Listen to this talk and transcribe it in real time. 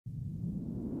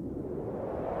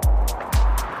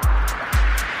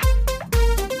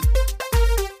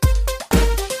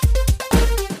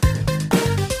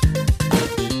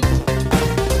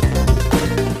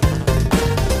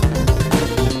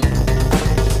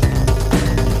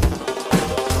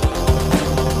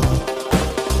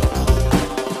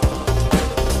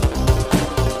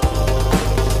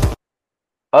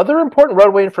Other important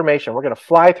roadway information. We're going to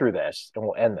fly through this and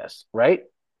we'll end this, right?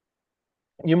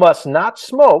 You must not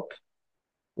smoke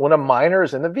when a minor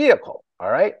is in the vehicle,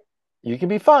 all right? You can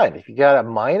be fined. If you got a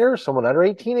minor, someone under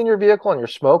 18 in your vehicle and you're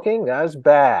smoking, that is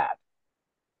bad.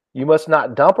 You must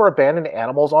not dump or abandon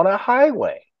animals on a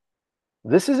highway.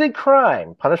 This is a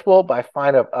crime, punishable by a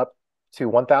fine of up to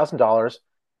 $1,000,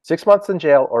 6 months in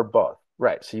jail, or both.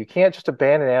 Right, so you can't just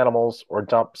abandon animals or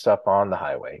dump stuff on the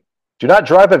highway. Do not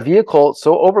drive a vehicle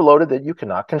so overloaded that you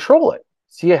cannot control it.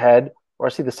 See ahead or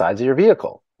see the sides of your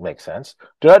vehicle. Makes sense.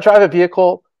 Do not drive a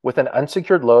vehicle with an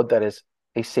unsecured load that is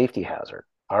a safety hazard.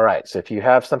 All right, so if you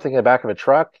have something in the back of a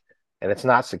truck and it's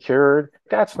not secured,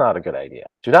 that's not a good idea.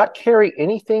 Do not carry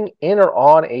anything in or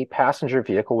on a passenger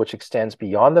vehicle which extends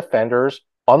beyond the fenders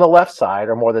on the left side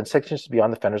or more than 6 inches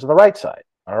beyond the fenders on the right side.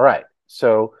 All right,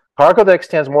 so cargo that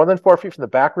extends more than 4 feet from the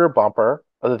back rear bumper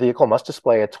of the vehicle must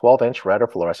display a 12-inch red or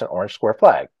fluorescent orange square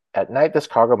flag. At night, this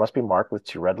cargo must be marked with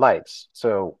 2 red lights.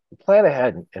 So plan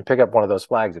ahead and pick up one of those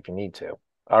flags if you need to.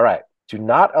 All right. Do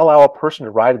not allow a person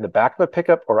to ride in the back of a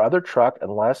pickup or other truck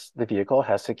unless the vehicle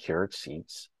has secured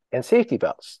seats and safety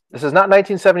belts. This is not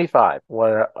 1975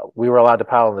 when we were allowed to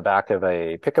pile in the back of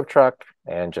a pickup truck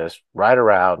and just ride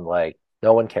around like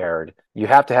no one cared. You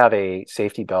have to have a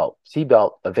safety belt,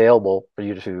 seatbelt available for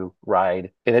you to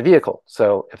ride in a vehicle.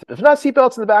 So if there's not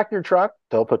seatbelts in the back of your truck,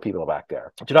 don't put people back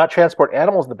there. Do not transport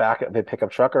animals in the back of a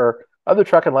pickup truck or other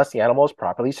truck unless the animal is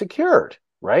properly secured,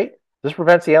 right? This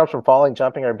prevents the animals from falling,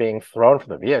 jumping, or being thrown from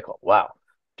the vehicle. Wow.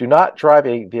 Do not drive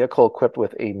a vehicle equipped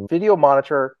with a video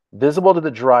monitor visible to the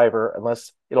driver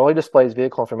unless it only displays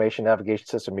vehicle information, navigation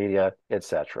system, media,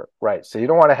 etc. Right. So you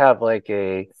don't want to have like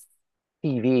a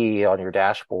TV on your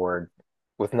dashboard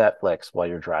with Netflix while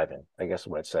you're driving, I guess is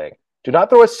what it's saying. Do not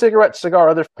throw a cigarette, cigar, or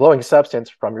other glowing substance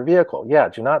from your vehicle. Yeah,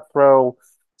 do not throw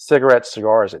cigarettes,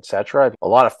 cigars, etc. A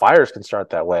lot of fires can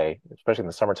start that way, especially in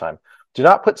the summertime. Do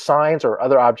not put signs or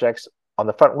other objects on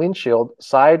the front windshield,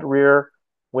 side, rear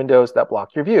windows that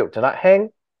block your view. Do not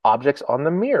hang objects on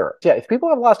the mirror. Yeah, if people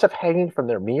have a lot of stuff hanging from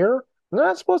their mirror, they're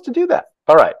not supposed to do that.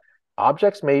 All right.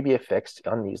 Objects may be affixed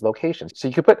on these locations. So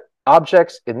you could put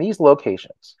objects in these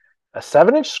locations. A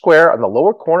 7-inch square on the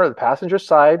lower corner of the passenger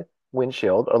side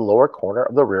windshield or lower corner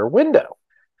of the rear window.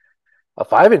 A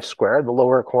 5-inch square in the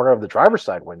lower corner of the driver's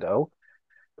side window.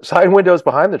 Side windows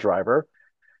behind the driver.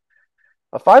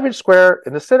 A 5-inch square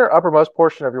in the center uppermost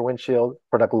portion of your windshield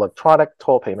for an electronic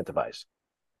toll payment device.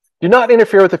 Do not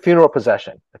interfere with the funeral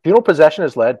procession. The funeral procession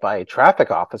is led by a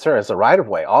traffic officer as the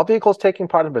right-of-way. All vehicles taking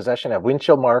part in the procession have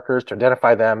windshield markers to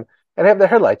identify them and have their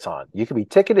headlights on. You can be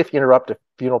ticketed if you interrupt a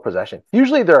funeral procession.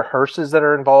 Usually there are hearses that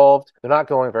are involved. They're not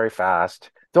going very fast.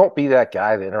 Don't be that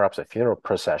guy that interrupts a funeral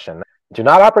procession. Do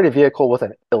not operate a vehicle with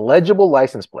an illegible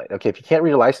license plate. Okay, if you can't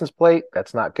read a license plate,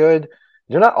 that's not good.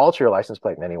 Do not alter your license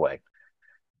plate in any way.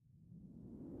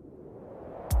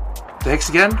 Thanks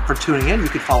again for tuning in. You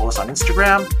can follow us on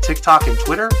Instagram, TikTok, and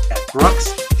Twitter at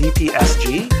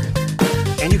BrooksDPSG.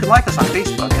 And you can like us on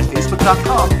Facebook at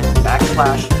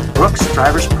facebook.com/Brooks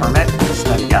Driver's Permit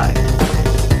Study Guide.